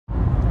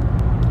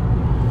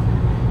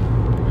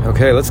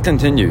Okay, let's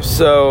continue.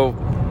 So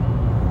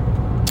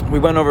we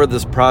went over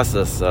this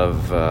process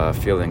of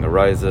feeling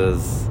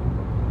arises,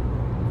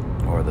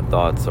 or the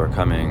thoughts are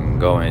coming,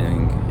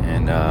 going,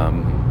 and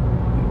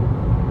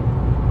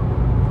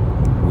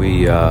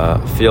we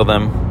feel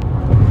them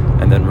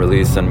and then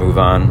release and move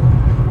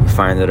on. We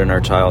find it in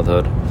our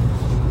childhood.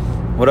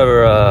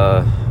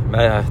 Whatever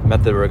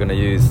method we're going to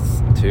use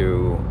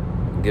to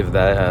give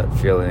that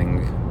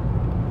feeling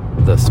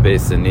the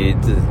space it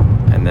needs,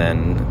 and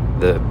then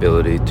the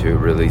ability to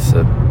release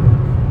it.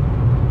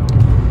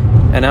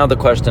 And now the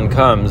question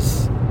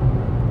comes,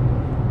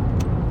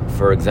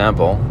 for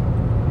example,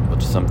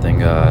 which is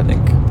something I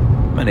think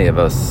many of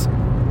us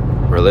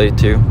relate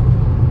to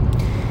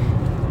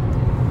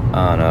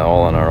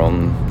all on our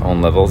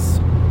own levels.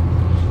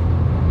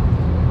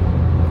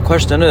 The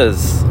question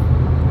is,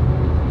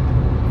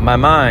 my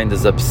mind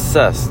is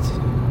obsessed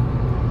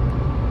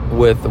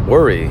with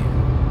worry,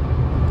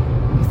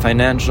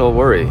 financial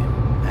worry.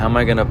 How am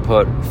I going to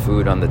put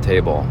food on the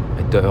table?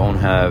 I don't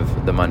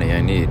have the money I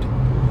need.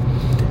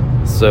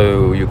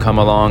 So you come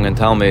along and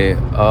tell me,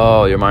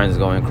 oh, your mind is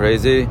going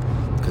crazy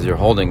because you're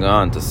holding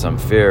on to some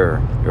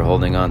fear. You're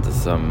holding on to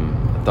some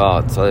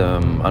thoughts,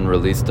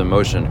 unreleased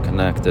emotion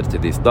connected to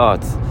these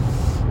thoughts.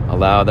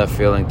 Allow that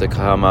feeling to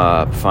come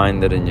up.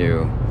 Find it in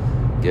you.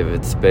 Give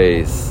it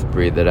space.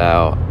 Breathe it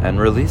out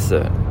and release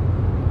it.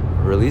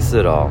 Release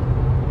it all.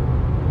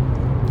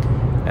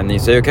 And then you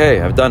say, okay,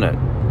 I've done it.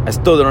 I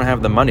still don't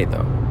have the money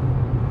though.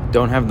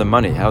 Don't have the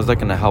money. How's that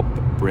going to help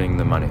bring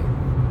the money?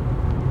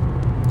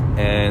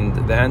 And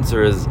the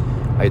answer is,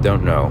 I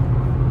don't know.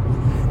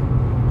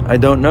 I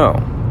don't know.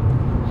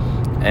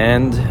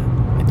 And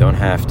I don't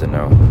have to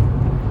know.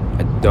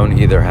 I don't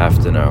either have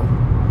to know.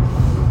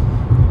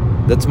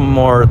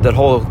 That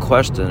whole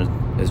question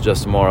is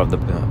just more of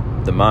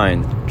the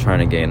mind trying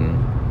to gain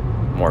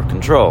more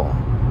control.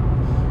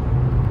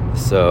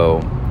 So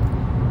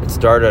it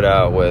started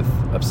out with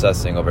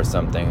obsessing over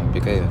something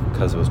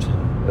because it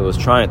was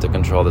trying to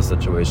control the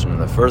situation in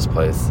the first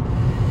place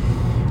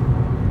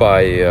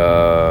by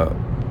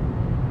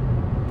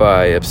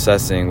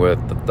obsessing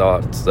with the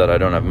thoughts that I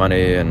don't have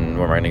money and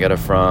where am I going to get it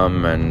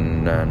from,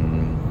 and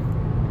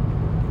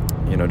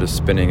just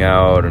spinning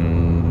out,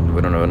 and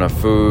we don't have enough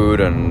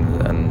food,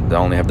 and I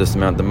only have this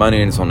amount of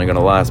money and it's only going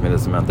to last me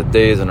this amount of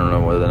days. I don't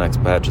know where the next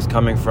batch is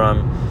coming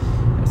from,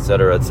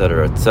 etc.,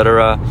 etc.,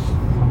 etc.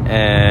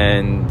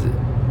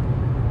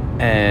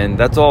 And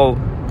that's all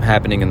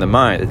happening in the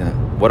mind.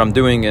 What I'm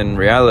doing in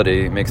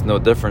reality makes no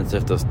difference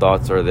if those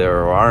thoughts are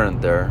there or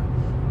aren't there.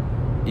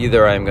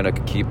 Either I'm going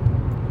to keep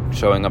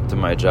showing up to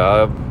my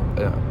job,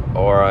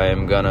 or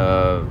I'm going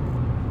to,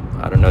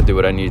 do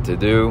what I need to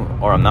do,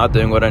 or I'm not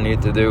doing what I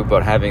need to do.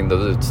 But having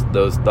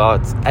those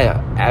thoughts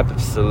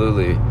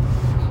absolutely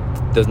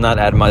does not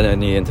add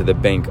money into the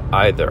bank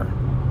either.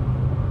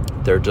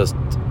 They're just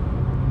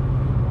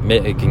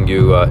making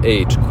you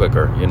age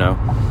quicker,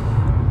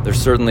 They're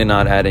certainly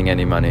not adding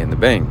any money in the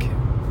bank.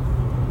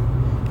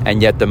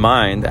 And yet the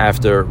mind,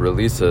 after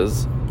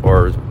releases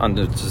or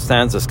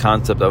understands this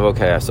concept of,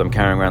 okay, so I'm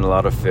carrying around a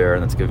lot of fear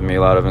and it's giving me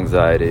a lot of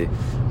anxiety,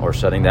 or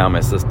shutting down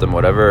my system,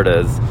 whatever it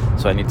is,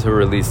 so I need to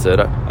release it.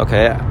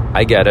 Okay,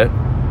 I get it.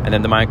 And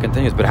then the mind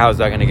continues, but how is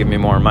that going to give me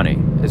more money?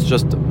 It's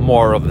just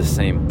more of the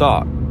same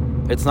thought.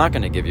 It's not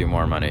going to give you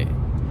more money.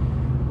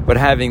 But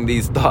having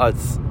these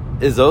thoughts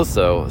is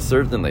also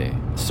certainly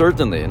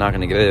not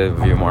going to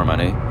give you more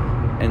money,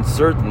 and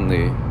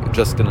certainly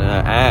just going to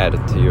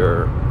add to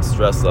your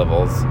stress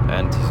levels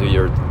and to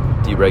your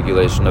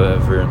deregulation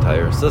of your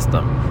entire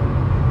system.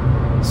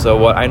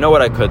 So I know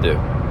what I could do.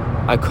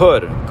 I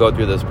could go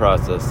through this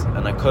process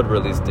and I could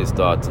release these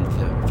thoughts and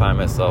find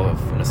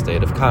myself in a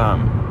state of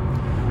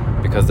calm,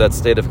 because that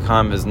state of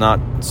calm is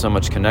not so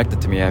much connected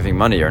to me having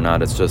money or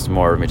not. It's just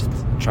more of me just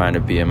trying to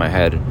be in my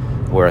head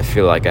where I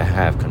feel like I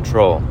have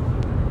control.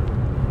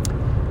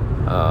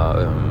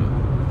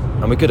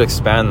 And we could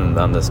expand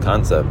on this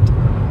concept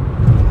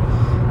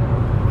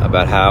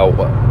about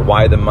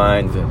why the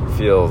mind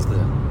feels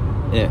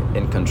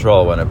in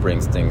control when it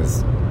brings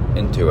things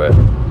into it.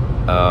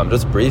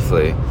 Just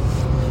briefly,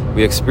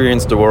 we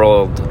experience the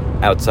world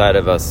outside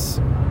of us.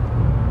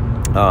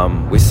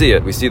 We see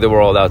it. We see the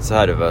world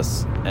outside of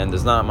us, and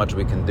there's not much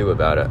we can do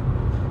about it.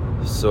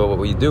 So what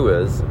we do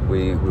is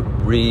we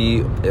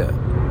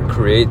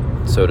recreate,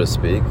 so to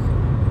speak.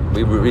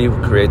 We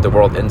recreate the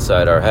world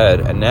inside our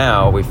head, and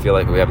now we feel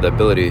like we have the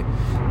ability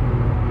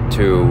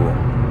to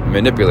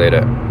manipulate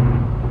it.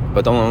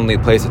 But the only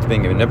place it's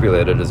being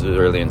manipulated is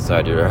really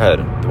inside your head.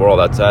 The world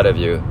outside of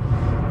you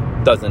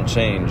doesn't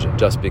change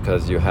just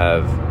because you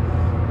have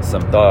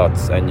some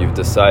thoughts and you've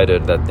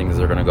decided that things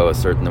are going to go a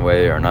certain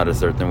way or not a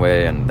certain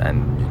way, and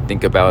you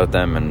think about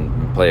them and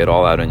play it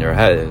all out in your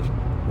head.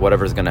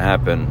 Whatever's going to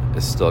happen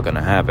is still going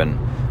to happen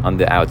on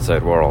the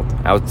outside world,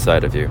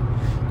 outside of you.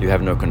 You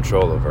have no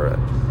control over it.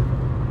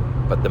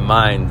 But the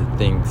mind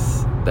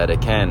thinks that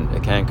it can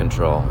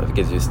control. It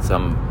gives you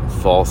some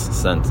false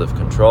sense of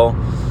control,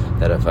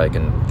 that if I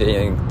can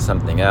think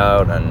something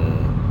out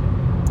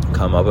and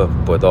come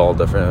up with all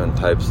different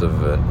types of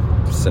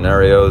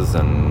scenarios,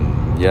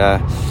 and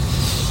that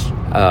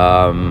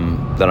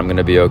I'm going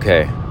to be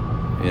okay.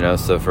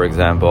 So for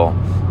example,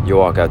 you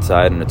walk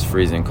outside and it's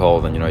freezing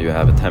cold, and you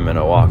have a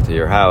 10-minute walk to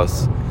your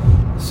house.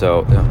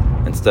 So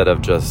instead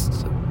of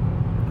just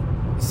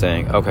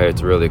saying, okay,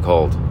 it's really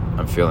cold,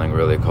 I'm feeling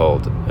really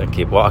cold, and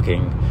keep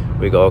walking,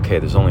 we go, okay,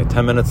 there's only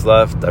 10 minutes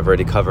left, I've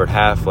already covered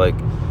half,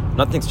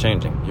 nothing's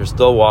changing. You're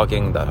still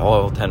walking that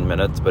whole 10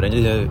 minutes, but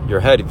in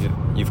your head,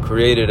 you've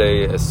created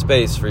a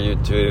space for you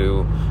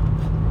to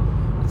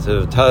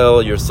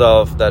tell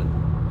yourself that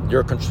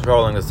you're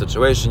controlling the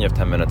situation. You have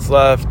 10 minutes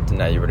left.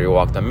 Now you already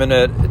walked a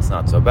minute. It's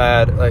not so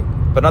bad.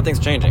 But nothing's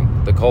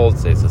changing. The cold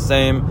stays the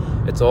same.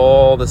 It's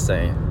all the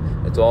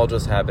same. It's all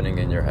just happening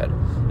in your head.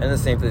 And the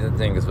same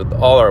thing is with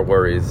all our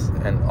worries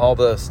and all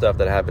the stuff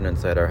that happened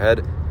inside our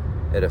head.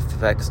 It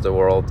affects the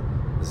world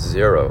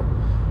zero.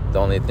 The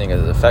only thing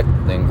it's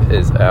affecting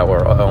is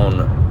our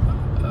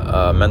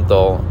own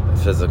mental,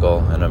 physical,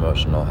 and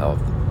emotional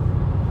health.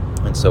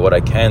 And so what I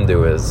can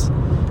do is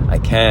I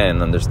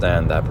can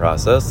understand that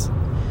process.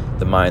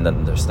 The mind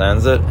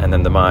understands it, and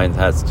then the mind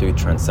has to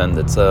transcend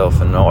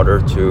itself in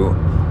order to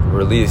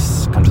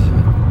release and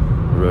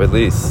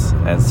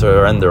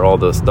surrender all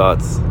those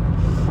thoughts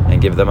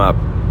and give them up.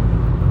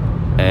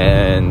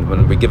 And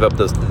when we give up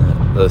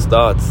those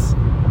thoughts,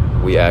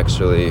 we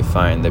actually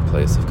find a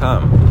place of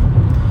calm.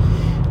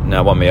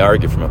 Now, one may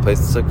argue from a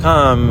place of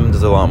calm,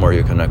 there's a lot more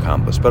you can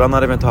accomplish. But I'm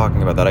not even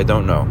talking about that. I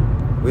don't know.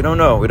 We don't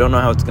know. We don't know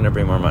how it's going to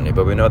bring more money,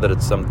 but we know that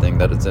it's something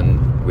that it's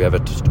in. We have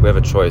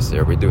a choice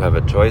here. We do have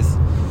a choice,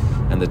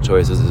 and the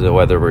choice is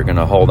whether we're going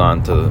to hold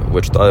on to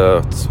which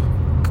thoughts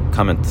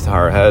come into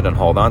our head and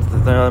hold on to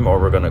them, or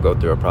we're going to go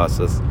through a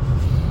process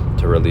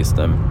to release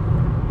them,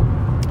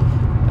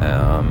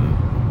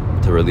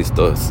 to release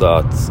those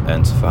thoughts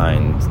and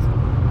find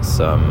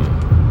some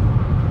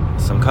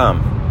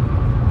calm.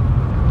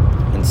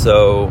 And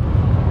so,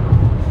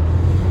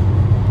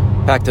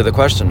 back to the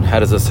question, how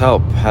does this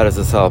help? How does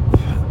this help?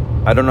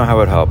 I don't know how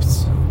it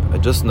helps. I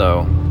just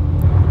know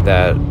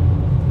that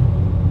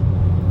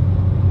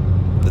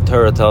the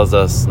Torah tells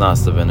us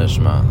Nasa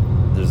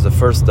v'nishma. There's the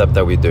first step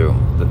that we do.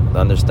 The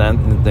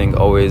understanding thing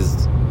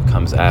always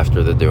comes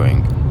after the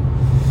doing.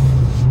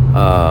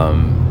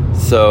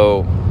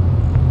 So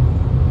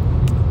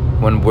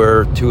when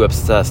we're too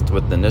obsessed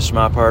with the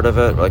nishma part of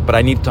it, but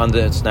I need to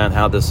understand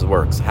how this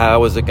works.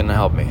 How is it going to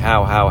help me?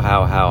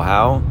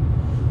 How?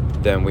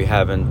 Then we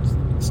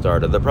haven't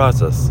started the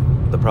process.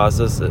 The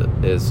process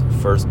is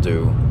first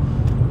do,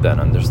 then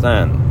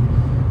understand.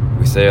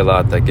 We say a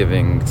lot that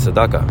giving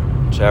tzedakah,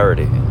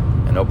 charity,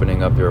 and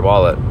opening up your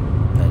wallet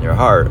and your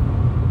heart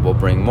will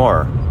bring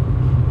more.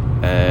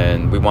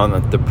 And we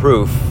want the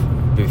proof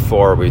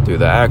before we do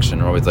the action.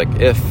 We're always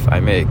if I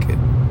make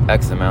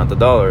X amount of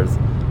dollars,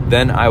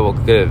 then I will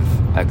give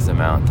X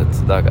amount to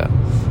tzedakah.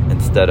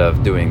 Instead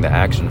of doing the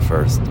action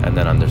first and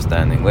then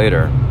understanding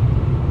later,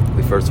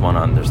 we first want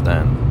to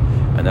understand.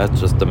 And that's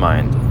just the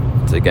mind.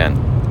 It's again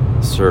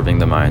serving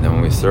the mind. And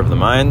when we serve the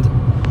mind,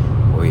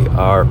 we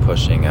are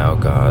pushing out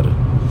God.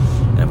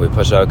 And if we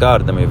push out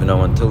God, then we have no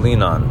one to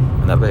lean on.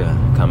 And that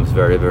becomes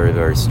very, very,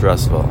 very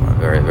stressful and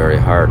very, very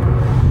hard.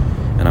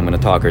 And I'm going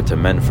to talk her to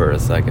men for a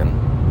second.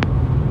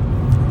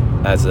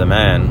 As a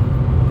man,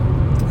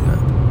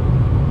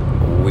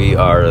 we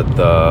are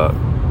the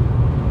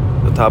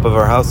top of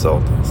our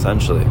household,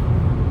 essentially.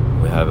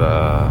 We have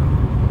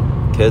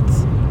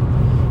kids,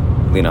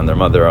 lean on their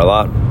mother a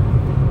lot,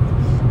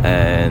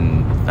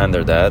 and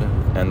their dad,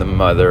 and the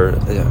mother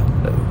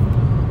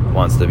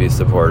wants to be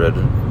supported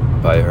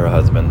by her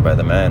husband, by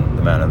the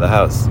man of the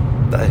house.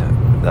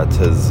 That's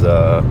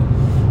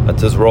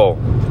his role.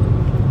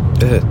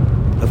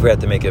 If we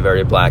had to make it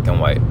very black and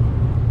white,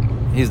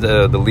 he's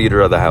the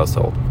leader of the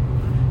household.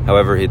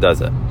 However he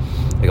does it.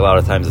 A lot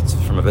of times it's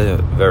from a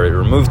very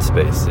removed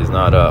space. He's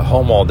not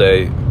home all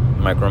day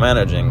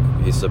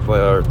micromanaging. He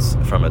supports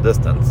from a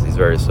distance. He's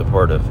very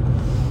supportive.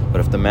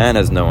 But if the man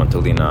has no one to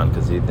lean on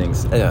because he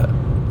thinks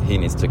he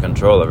needs to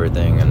control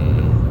everything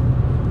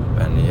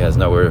and he has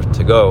nowhere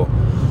to go,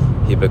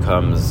 he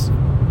becomes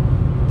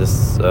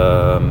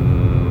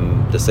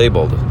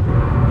disabled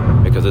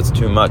because it's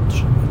too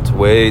much. It's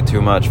way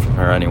too much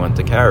for anyone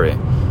to carry.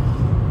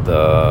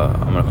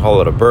 I'm going to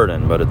call it a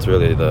burden, but it's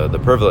really the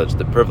privilege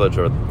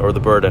or the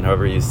burden,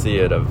 however you see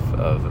it,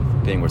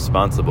 of being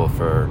responsible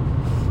for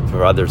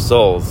other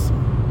souls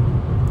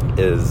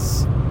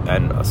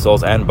and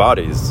souls and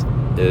bodies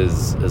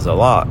is a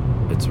lot.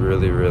 It's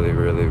really, really,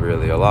 really,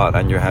 really a lot.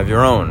 And you have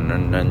your own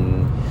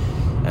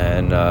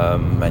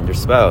and your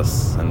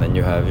spouse, and then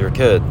you have your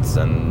kids,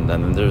 and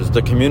then there's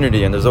the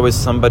community, and there's always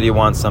somebody who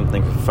wants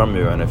something from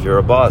you. And if you're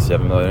a boss, you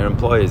have 1 million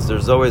employees.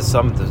 There's always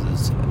so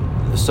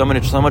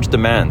much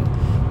demand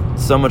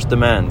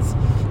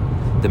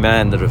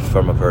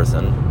from a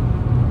person.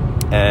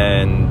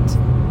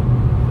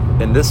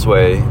 And in this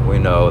way, we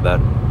know that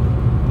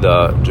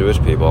the Jewish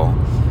people,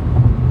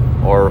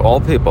 or all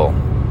people,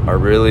 are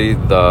really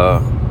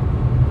the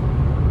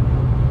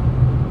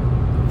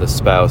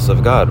spouse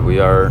of God. We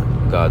are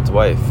God's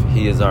wife.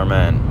 He is our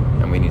man,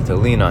 and we need to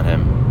lean on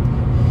him.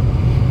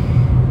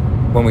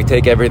 When we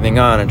take everything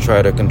on and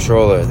try to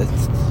control it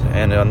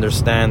and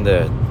understand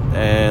it,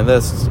 and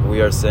this,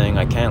 we are saying,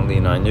 I can't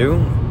lean on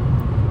you.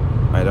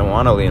 I don't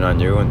want to lean on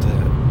you. And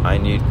I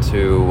need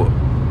to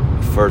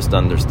first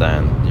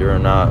understand you're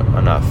not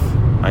enough.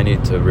 I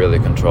need to really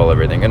control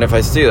everything. And if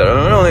I see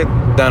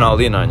that, then I'll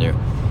lean on you.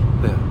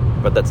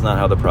 But that's not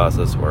how the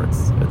process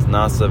works. It's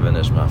nasa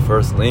v'nishma.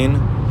 First lean,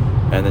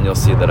 and then you'll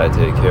see that I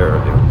take care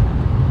of you.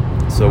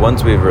 So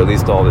once we've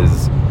released all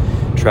these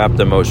trapped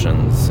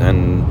emotions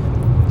and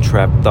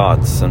trapped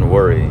thoughts and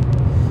worry,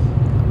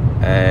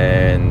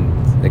 and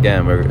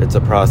again, it's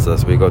a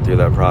process. We go through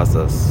that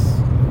process.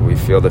 We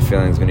feel the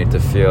feelings we need to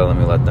feel, and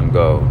we let them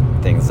go.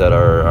 Things that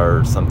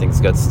are some things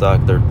get stuck.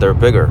 They're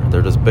bigger.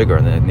 They're just bigger,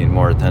 and they need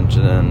more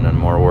attention and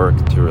more work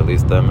to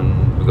release them.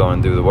 And we go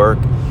and do the work,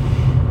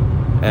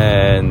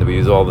 and we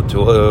use all the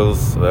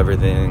tools,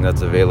 everything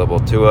that's available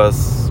to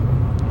us,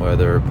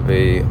 whether it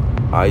be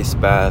ice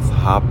bath,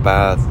 hot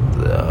bath,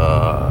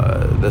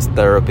 this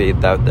therapy,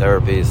 that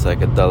therapy,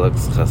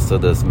 psychedelics,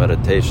 chassidus,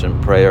 meditation,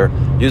 prayer.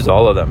 Use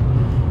all of them.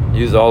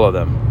 Use all of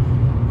them.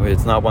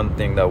 It's not one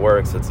thing that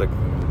works. It's like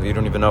you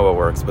don't even know what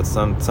works, but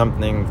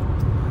something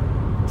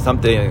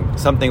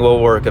will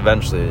work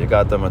eventually. You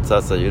got the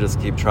matzasa. You just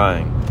keep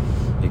trying.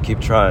 You keep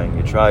trying.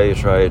 You try,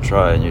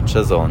 and you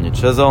chisel,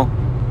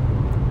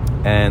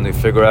 and we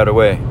figure out a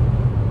way.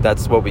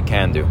 That's what we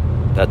can do.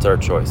 That's our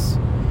choice.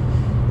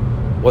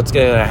 What's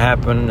going to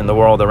happen in the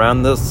world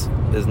around us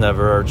is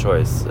never our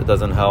choice. It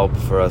doesn't help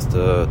for us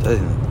to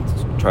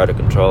try to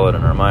control it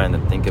in our mind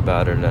and think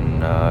about it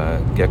and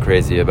get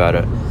crazy about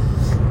it.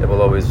 It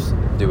will always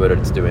do what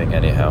it's doing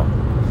anyhow.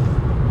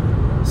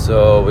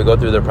 So we go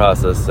through the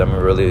process and we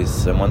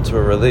release. And once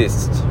we're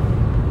released,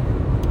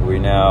 we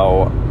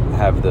now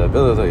have the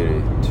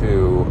ability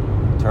to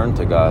turn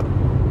to God,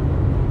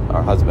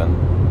 our husband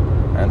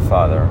and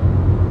father,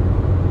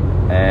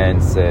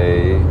 and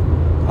say,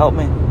 help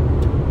me.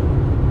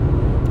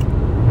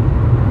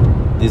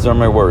 These are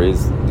my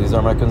worries. These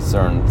are my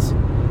concerns.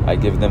 I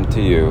give them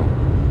to you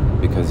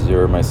because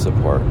you're my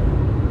support.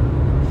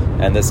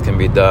 And this can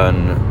be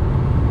done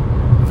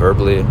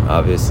verbally,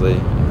 obviously.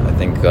 I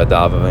think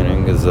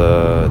davening is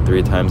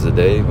 3 times a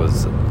day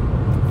was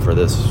for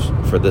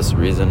this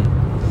reason.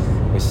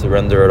 We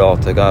surrender it all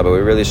to God, but we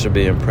really should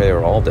be in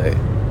prayer all day.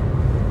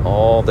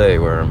 All day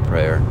we're in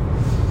prayer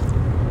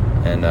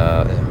and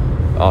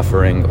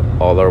offering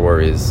all our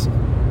worries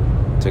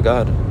to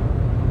God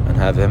and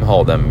have Him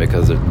hold them,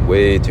 because it's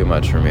way too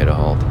much for me to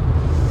hold.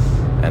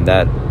 And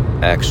that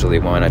actually,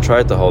 when I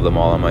tried to hold them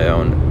all on my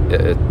own,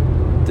 it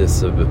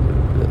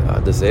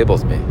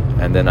disables me,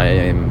 and then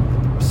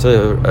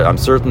I'm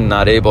certain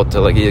not able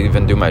to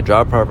even do my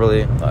job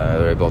properly.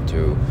 I'm able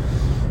to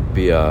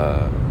be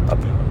a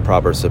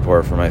proper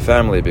support for my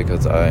family,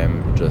 because I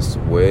am just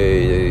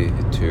way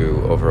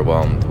too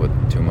overwhelmed with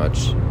too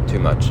much.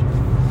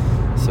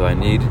 So I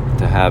need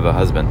to have a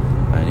husband.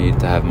 I need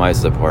to have my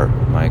support,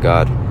 my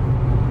God,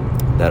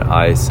 that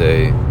I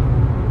say,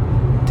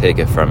 take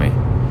it from me.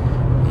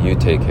 You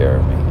take care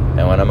of me.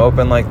 And when I'm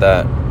open like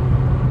that,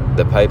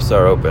 the pipes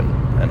are open.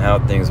 And how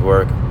things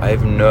work, I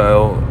have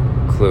no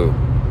clue.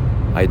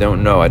 I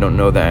don't know. I don't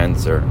know the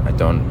answer. I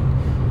don't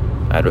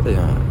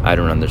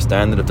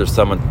understand it. If there's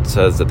someone who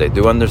says that they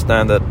do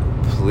understand it,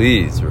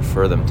 please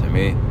refer them to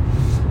me.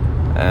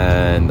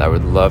 And I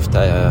would love to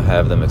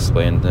have them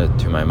explain it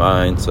to my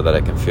mind so that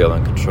I can feel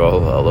in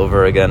control all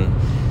over again.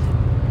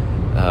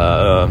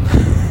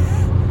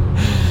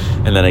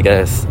 And then I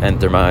guess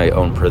enter my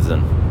own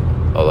prison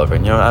all over.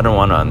 I don't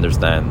want to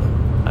understand.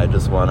 I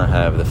just want to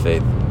have the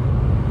faith.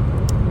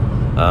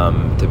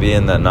 To be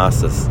in that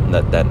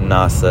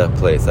nasa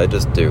place. I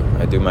just do.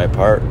 I do my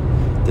part.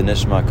 The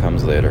nishma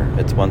comes later.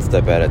 It's one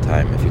step at a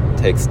time. If you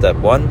take step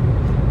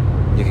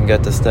 1, you can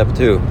get to step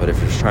 2. But if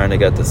you're trying to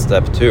get to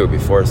step 2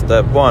 before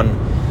step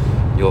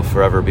 1, you'll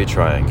forever be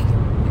trying.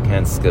 You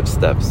can't skip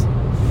steps.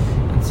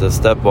 And so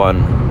step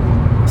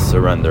 1,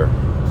 surrender.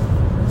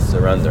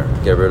 Surrender.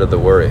 Get rid of the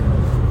worry.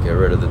 Get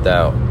rid of the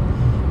doubt.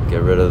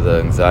 Get rid of the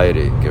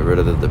anxiety. Get rid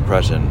of the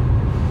depression.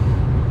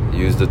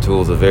 Use the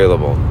tools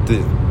available.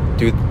 Do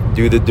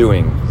the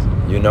doing.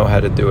 You know how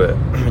to do it.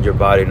 Your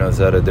body knows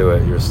how to do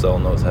it. Your soul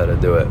knows how to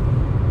do it.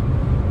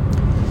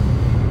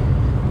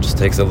 It just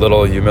takes a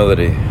little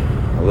humility,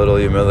 a little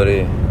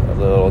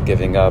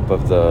giving up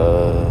of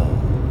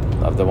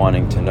the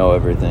wanting to know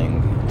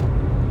everything,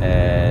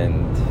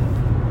 and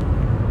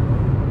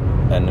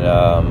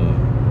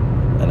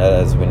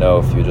as we know,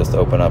 if you just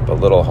open up a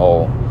little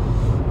hole,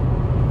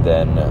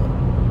 then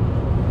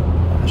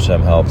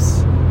Hashem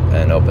helps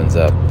and opens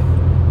up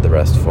the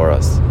rest for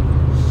us.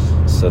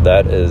 So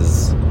that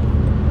is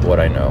what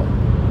I know.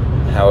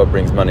 How it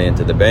brings money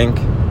into the bank,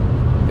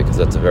 because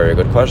that's a very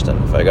good question.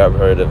 If I got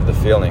rid of the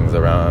feelings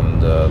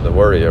around the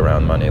worry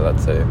around money,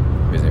 let's say,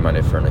 using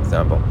money for an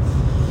example,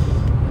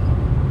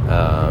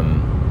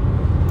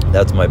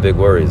 that's my big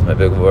worries. My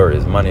big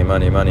worries: money.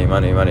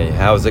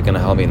 How is it going to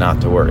help me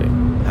not to worry?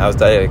 How's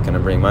that going to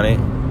bring money?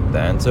 The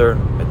answer,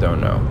 I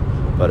don't know.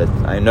 But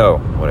I know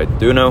what I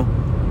do know.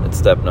 It's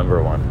step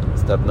number one.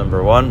 Step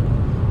number one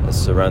is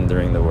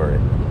surrendering the worry,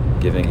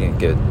 giving it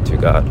to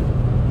God.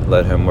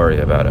 Let Him worry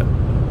about it,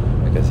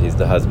 because He's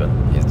the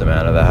husband. He's the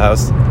man of the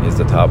house. He's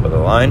the top of the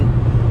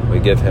line. We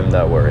give Him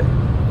that worry.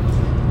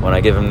 When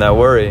I give Him that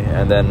worry,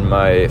 and then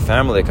my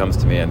family comes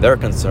to me and they're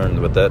concerned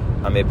with it,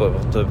 I'm able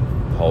to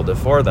hold it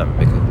for them,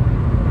 because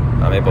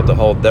I'm able to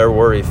hold their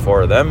worry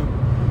for them,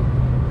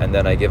 and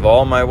then I give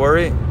all my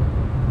worry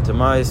to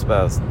my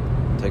spouse,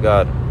 to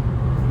God.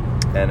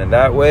 And in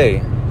that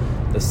way,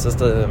 the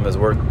system is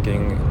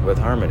working with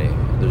harmony.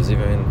 There's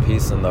even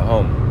peace in the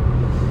home,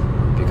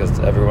 because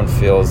everyone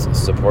feels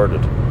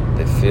supported.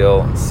 They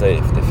feel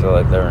safe. They feel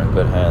like they're in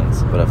good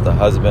hands. But if the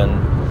husband,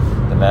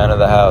 the man of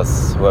the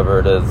house, whoever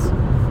it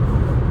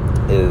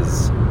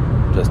is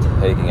just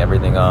taking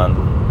everything on,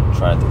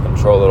 trying to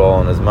control it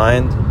all in his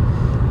mind,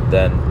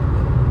 then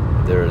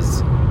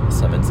there's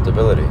some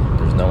instability.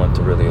 There's no one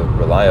to really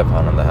rely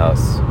upon in the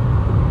house,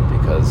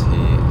 because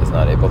he is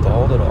not able to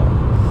hold it all.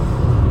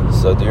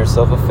 So do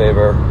yourself a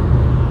favor,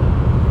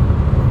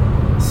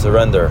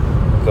 surrender,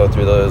 go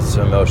through those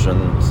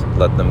emotions,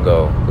 let them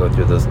go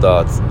through those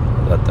thoughts,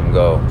 let them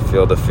go,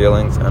 feel the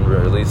feelings and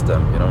release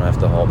them. You don't have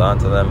to hold on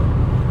to them.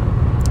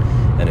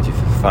 And if you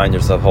find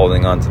yourself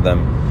holding on to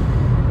them,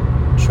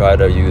 try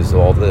to use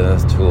all the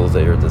tools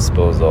at your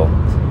disposal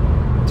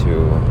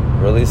to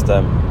release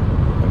them,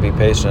 and be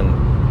patient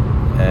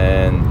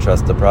and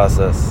trust the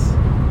process,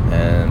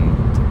 and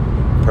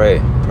pray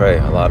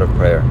a lot of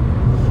prayer.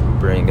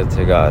 Bring it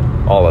to God,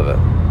 all of it.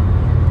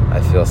 I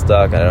feel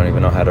stuck, I don't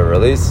even know how to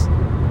release.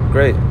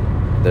 Great.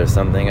 There's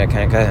something I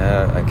can't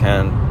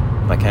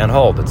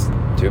hold. It's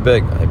too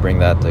big. I bring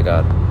that to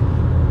God.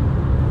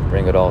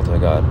 Bring it all to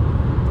God.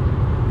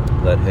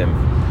 Let Him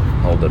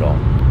hold it all.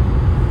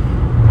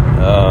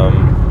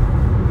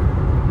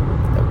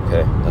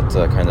 Okay, that's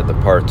kind of the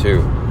part 2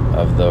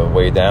 of the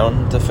way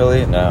down to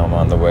Philly. Now I'm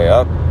on the way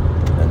up,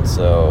 and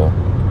so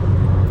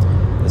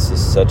this is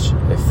such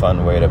a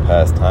fun way to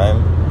pass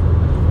time.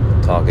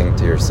 Talking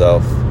to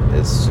yourself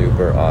is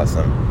super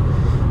awesome.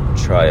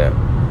 Try it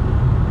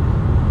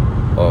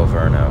over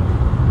and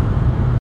over.